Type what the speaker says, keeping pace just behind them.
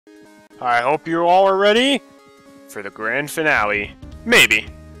I hope you all are ready for the grand finale. Maybe.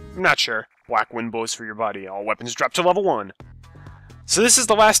 I'm not sure. Black wind blows through your body. All weapons drop to level 1. So this is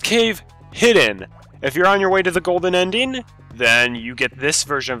the last cave hidden. If you're on your way to the golden ending, then you get this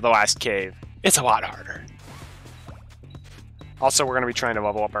version of the last cave. It's a lot harder. Also, we're going to be trying to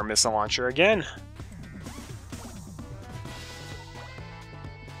level up our missile launcher again.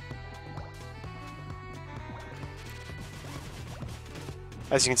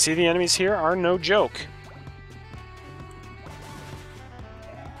 As you can see, the enemies here are no joke.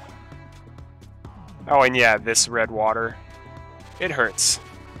 Oh, and yeah, this red water. It hurts.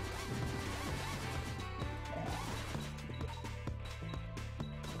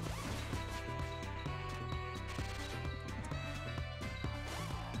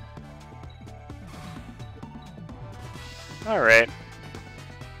 Alright.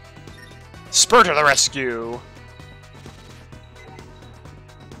 Spur to the rescue!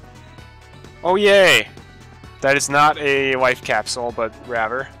 Oh, yay! That is not a life capsule, but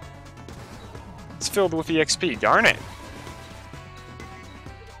rather... it's filled with EXP, darn it!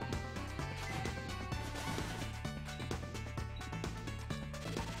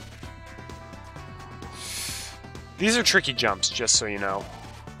 These are tricky jumps, just so you know.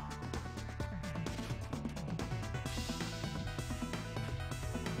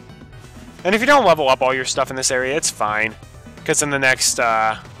 And if you don't level up all your stuff in this area, it's fine. Because in the next,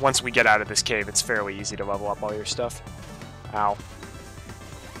 once we get out of this cave, it's fairly easy to level up all your stuff. Ow.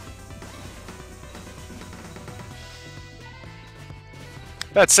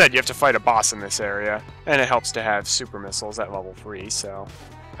 That said, you have to fight a boss in this area, and it helps to have super missiles at level 3, so...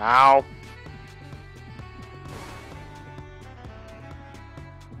 Ow!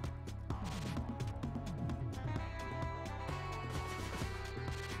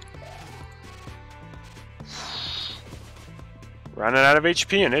 Running out of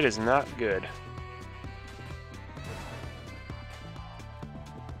HP, and it is not good.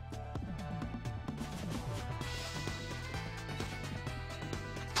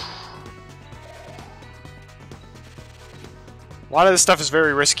 A lot of this stuff is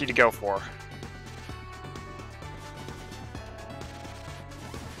very risky to go for.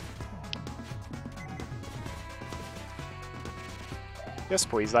 Yes,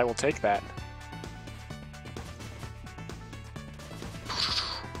 please, I will take that.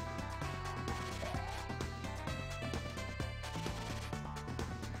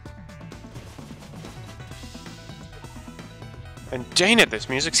 And dang it, this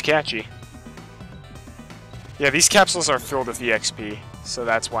music's catchy. Yeah, these capsules are filled with EXP, so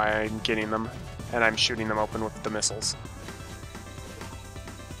that's why I'm getting them, and I'm shooting them open with the missiles.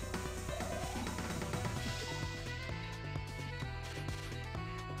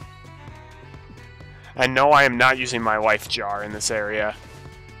 And no, I am not using my life jar in this area.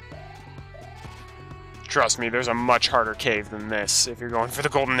 Trust me, there's a much harder cave than this if you're going for the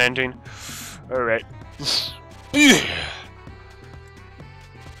golden ending. Alright.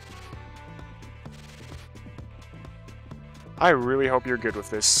 I really hope you're good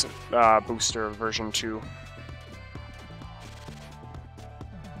with this booster version 2.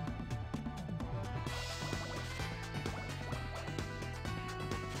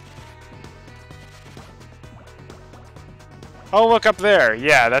 Oh, look up there.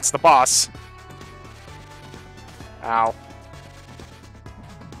 Yeah, that's the boss. Ow.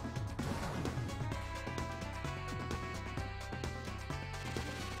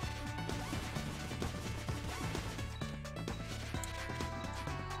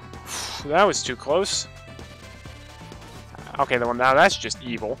 That was too close. Okay, now that's just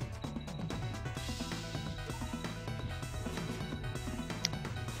evil.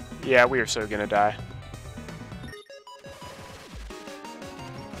 Yeah, we are so gonna die.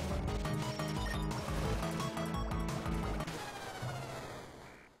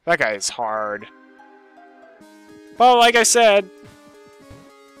 That guy is hard. Well, like I said,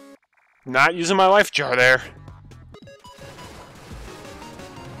 not using my life jar there.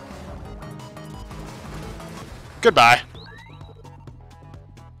 Goodbye.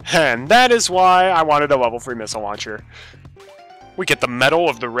 And that is why I wanted a level 3 missile launcher. We get the Medal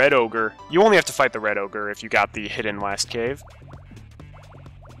of the Red Ogre. You only have to fight the Red Ogre if you got the hidden last cave.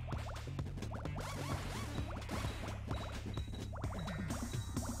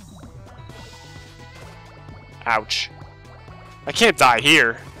 Ouch. I can't die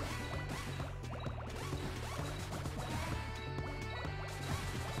here.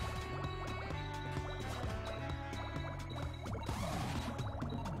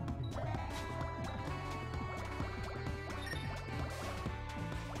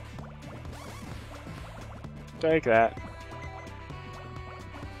 Take that.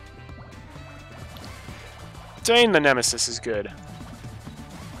 Dang, the Nemesis is good.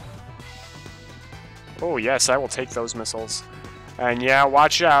 Oh yes, I will take those missiles. And yeah,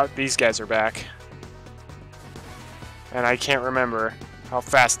 watch out, these guys are back. And I can't remember how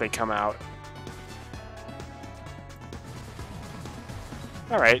fast they come out.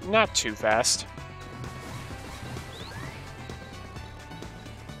 Alright, not too fast.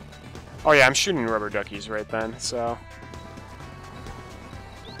 Oh yeah, I'm shooting rubber duckies right then, so...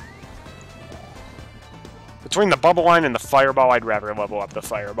 Between the bubble line and the fireball, I'd rather level up the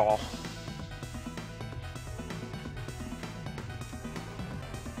fireball.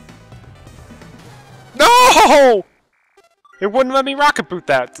 No! It wouldn't let me rocket boot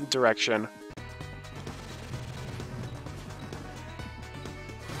that direction.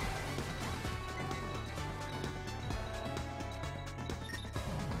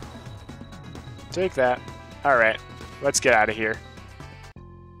 Take that. Alright, let's get out of here.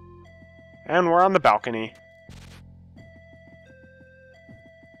 And we're on the balcony.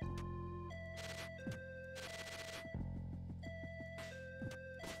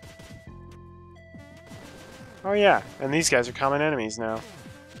 Oh yeah, and these guys are common enemies now.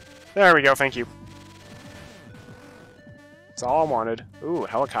 There we go, thank you. That's all I wanted. Ooh,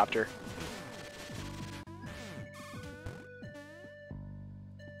 helicopter.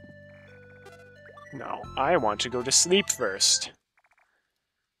 No, I want to go to sleep first.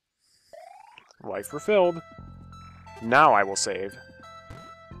 Life fulfilled. Now I will save.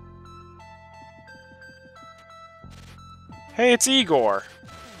 Hey, it's Igor!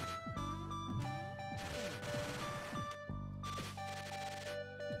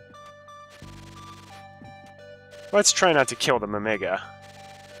 Let's try not to kill the Omega.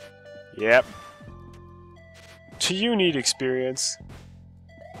 Yep. Do you need experience?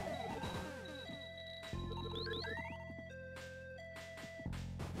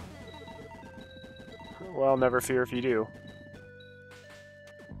 Well, never fear if you do.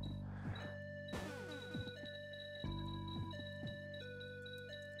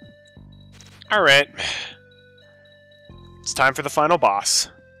 Alright. It's time for the final boss.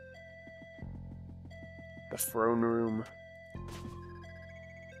 The throne room.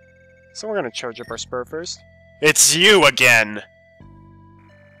 So we're gonna charge up our spur first. It's you again!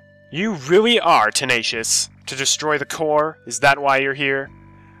 You really are tenacious. To destroy the core? Is that why you're here?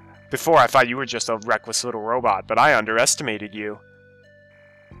 Before I thought you were just a reckless little robot, but I underestimated you.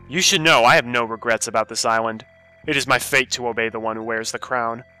 You should know I have no regrets about this island. It is my fate to obey the one who wears the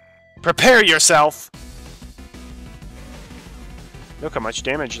crown. Prepare yourself! Look how much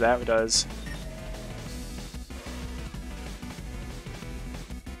damage that does.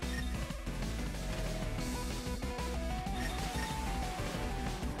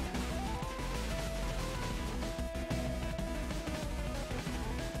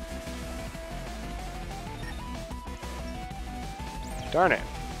 Darn it.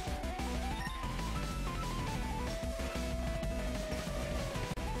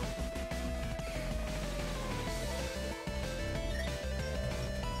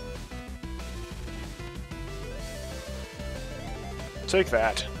 Take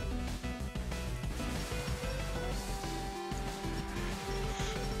that.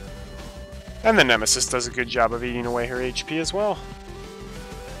 And the Nemesis does a good job of eating away her HP as well.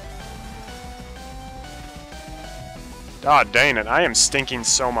 Ah, dang it, I am stinking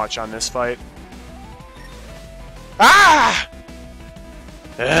so much on this fight. Ah!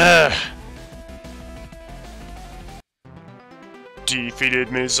 Ugh.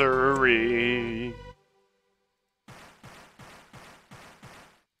 Defeated misery.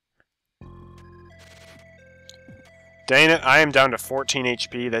 Dang it, I am down to 14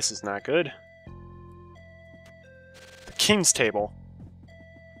 HP. This is not good. The King's Table.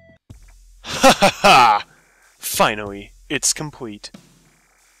 Ha ha ha! Finally, it's complete.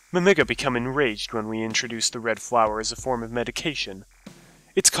 Mimiga become enraged when we introduce the red flower as a form of medication.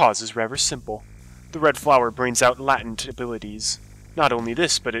 Its cause is rather simple. The red flower brings out latent abilities. Not only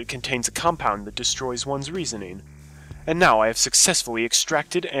this, but it contains a compound that destroys one's reasoning. And now I have successfully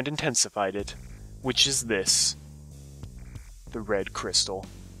extracted and intensified it. Which is this. The red crystal.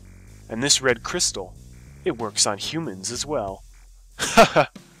 And this red crystal, it works on humans as well. Haha!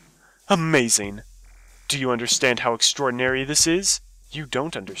 Amazing! Do you understand how extraordinary this is? You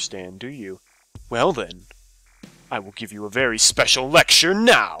don't understand, do you? Well then, I will give you a very special lecture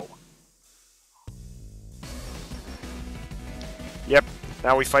now! Yep,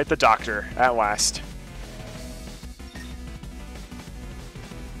 now we fight the Doctor, at last.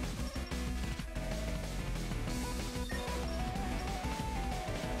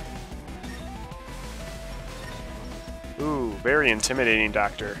 Ooh, very intimidating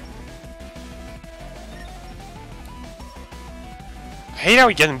Doctor. hate how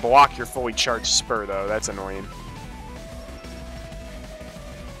he doesn't block your fully charged spur, though. That's annoying.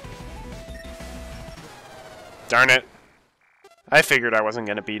 Darn it. I figured I wasn't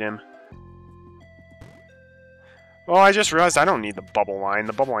going to beat him. Well, I just realized I don't need the bubble line.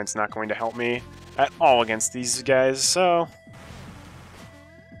 The bubble line's not going to help me at all against these guys, so...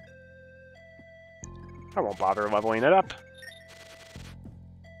 I won't bother leveling it up.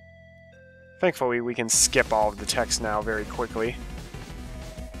 Thankfully, we can skip all of the text now very quickly.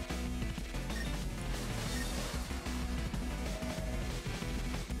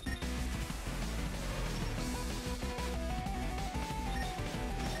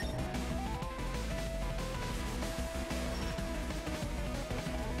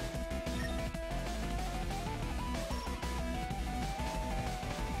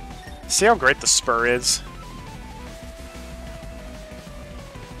 See how great the spur is?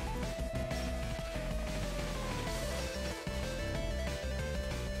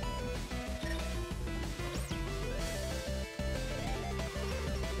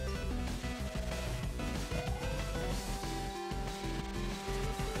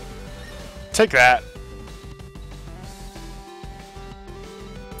 Take that.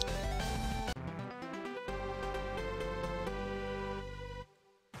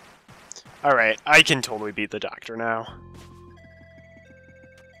 Alright, I can totally beat the Doctor now.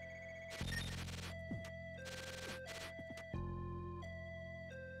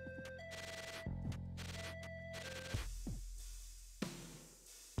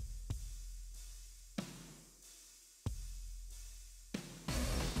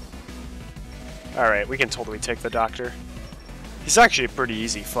 Alright, we can totally take the Doctor. He's actually a pretty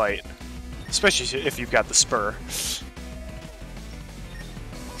easy fight. Especially if you've got the spur.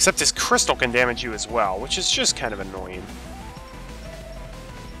 Except his crystal can damage you as well, which is just kind of annoying.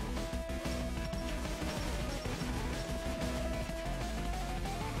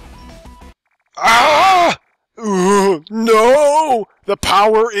 Ah! No! The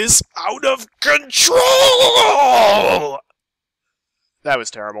power is out of control! That was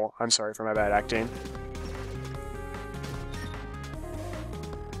terrible. I'm sorry for my bad acting.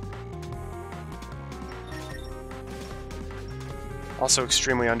 Also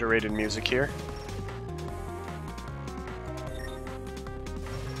extremely underrated music here.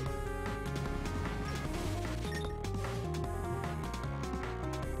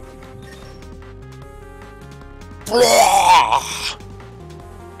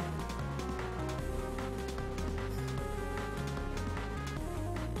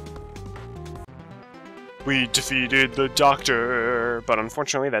 We defeated the Doctor, but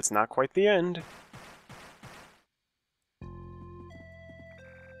unfortunately that's not quite the end.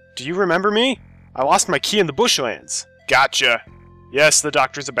 Do you remember me? I lost my key in the bushlands. Gotcha. Yes, the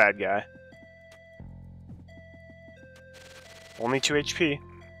Doctor's a bad guy. Only 2 HP.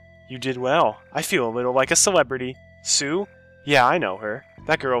 You did well. I feel a little like a celebrity. Sue? Yeah, I know her.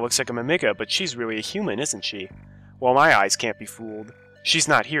 That girl looks like a mimiga, but she's really a human, isn't she? Well, my eyes can't be fooled. She's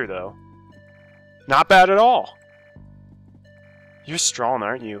not here, though. Not bad at all. You're strong,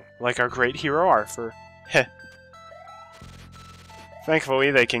 aren't you? Like our great hero Arthur. Heh. Thankfully,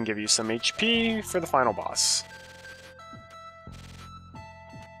 they can give you some HP for the final boss.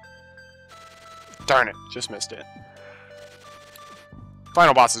 Darn it, just missed it.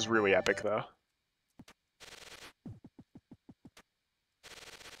 Final boss is really epic, though.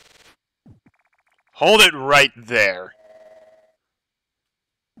 Hold it right there.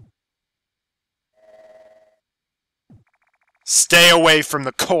 Stay away from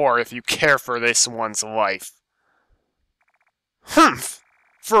the core if you care for this one's life. Humph!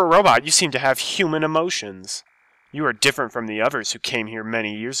 For a robot, you seem to have human emotions. You are different from the others who came here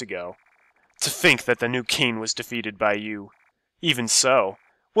many years ago. To think that the new king was defeated by you. Even so,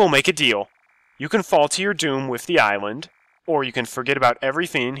 we'll make a deal. You can fall to your doom with the island, or you can forget about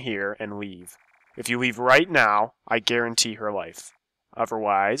everything here and leave. If you leave right now, I guarantee her life.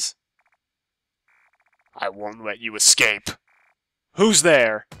 Otherwise, I won't let you escape. Who's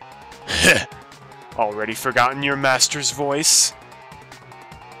there? Already forgotten your master's voice?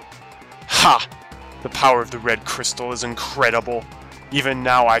 Ha! The power of the red crystal is incredible. Even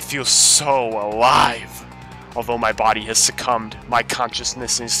now I feel so alive. Although my body has succumbed, my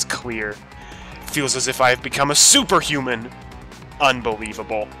consciousness is clear. It feels as if I have become a superhuman.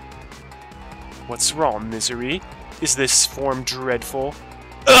 Unbelievable. What's wrong, misery? Is this form dreadful?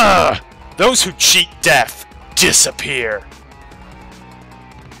 Ugh! Those who cheat death, disappear!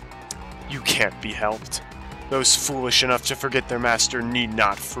 You can't be helped. Those foolish enough to forget their master need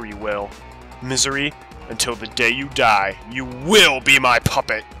not free will. Misery, until the day you die, you will be my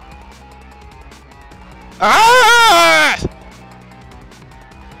puppet! Ah!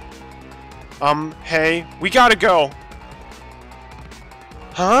 Hey, we gotta go.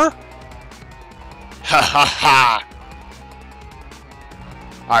 Huh? Ha ha ha!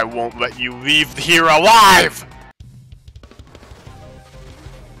 I won't let you leave here alive!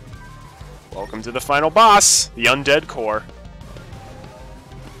 Welcome to the final boss, the Undead Core.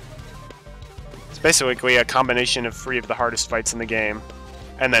 It's basically a combination of 3 of the hardest fights in the game.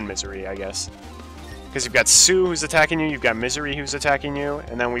 And then Misery, I guess. Because you've got Sue who's attacking you, you've got Misery who's attacking you,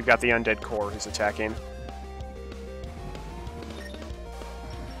 and then we've got the Undead Core who's attacking.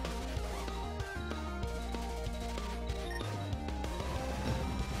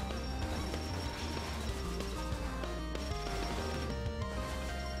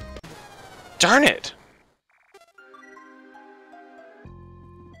 Darn it!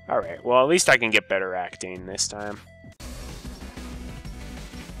 Alright, well at least I can get better acting this time.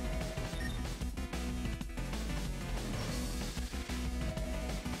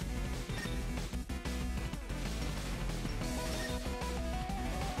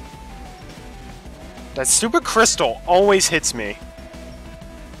 That stupid crystal always hits me.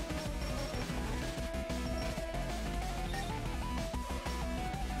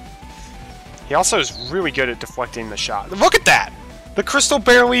 He also is really good at deflecting the shot. Look at that! The crystal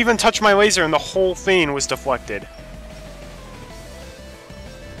barely even touched my laser and the whole thing was deflected.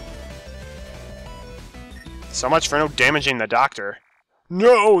 So much for no damaging the doctor.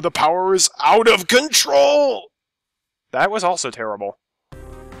 No, the power is out of control! That was also terrible.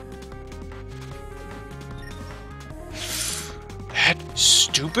 That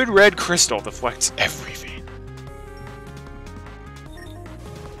stupid red crystal deflects everything.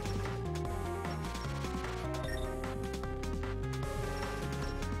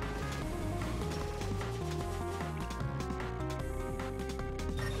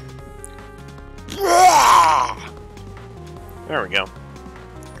 There we go.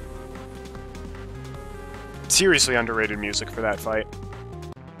 Seriously underrated music for that fight.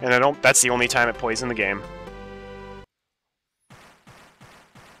 And that's the only time it plays in the game.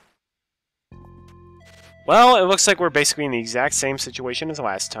 Well, it looks like we're basically in the exact same situation as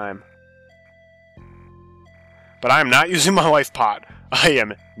last time. But I am not using my life pot. I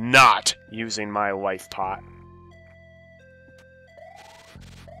am not using my life pot.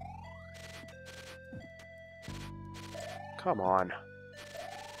 Come on.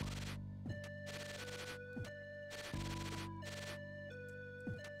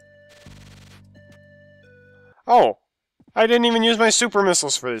 Oh! I didn't even use my super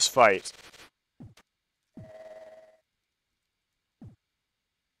missiles for this fight.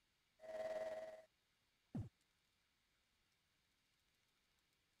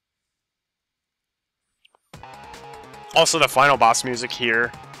 Also, the final boss music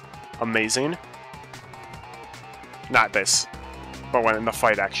here, amazing. Not this, but when the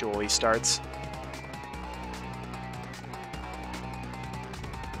fight actually starts.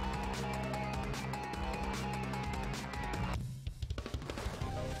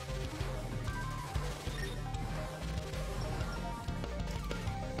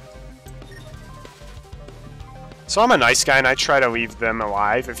 So I'm a nice guy and I try to leave them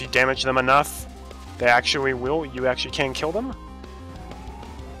alive. If you damage them enough, you actually can kill them.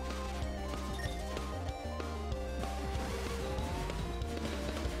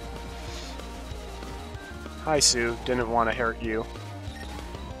 Hi, Sue. Didn't want to hurt you.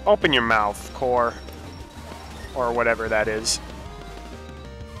 Open your mouth, Core. Or whatever that is.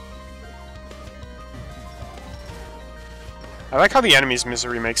 I like how the enemy's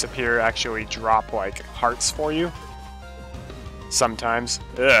misery makes appear actually drop, like, hearts for you. Sometimes.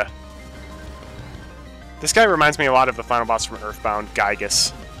 Ugh. This guy reminds me a lot of the final boss from Earthbound,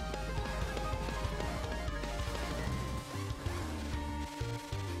 Gygus.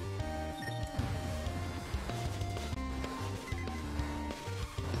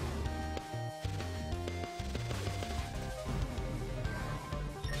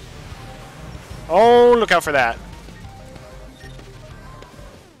 Oh, look out for that.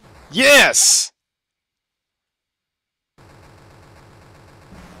 Yes!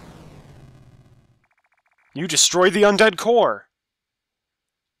 You destroyed the Undead Core.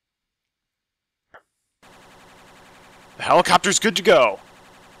 The helicopter's good to go.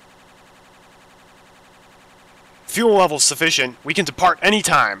 Fuel level's sufficient. We can depart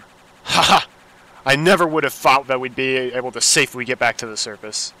anytime. Haha! I never would have thought that we'd be able to safely get back to the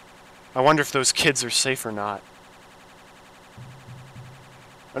surface. I wonder if those kids are safe or not.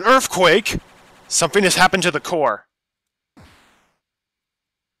 An earthquake? Something has happened to the core.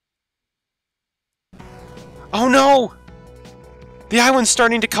 Oh no! The island's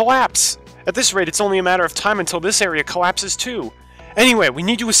starting to collapse! At this rate, it's only a matter of time until this area collapses too. Anyway, we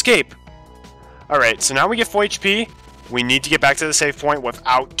need to escape. Alright, so now we get full HP. We need to get back to the save point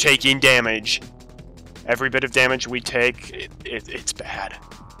without taking damage. Every bit of damage we take, it's bad.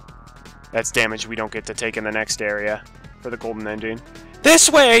 That's damage we don't get to take in the next area for the golden ending. This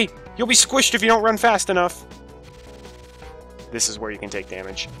way! You'll be squished if you don't run fast enough. This is where you can take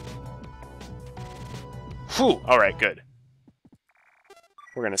damage. Whew, alright, good.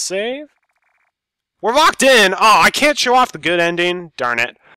 We're gonna save. We're locked in! Oh, I can't show off the good ending. Darn it.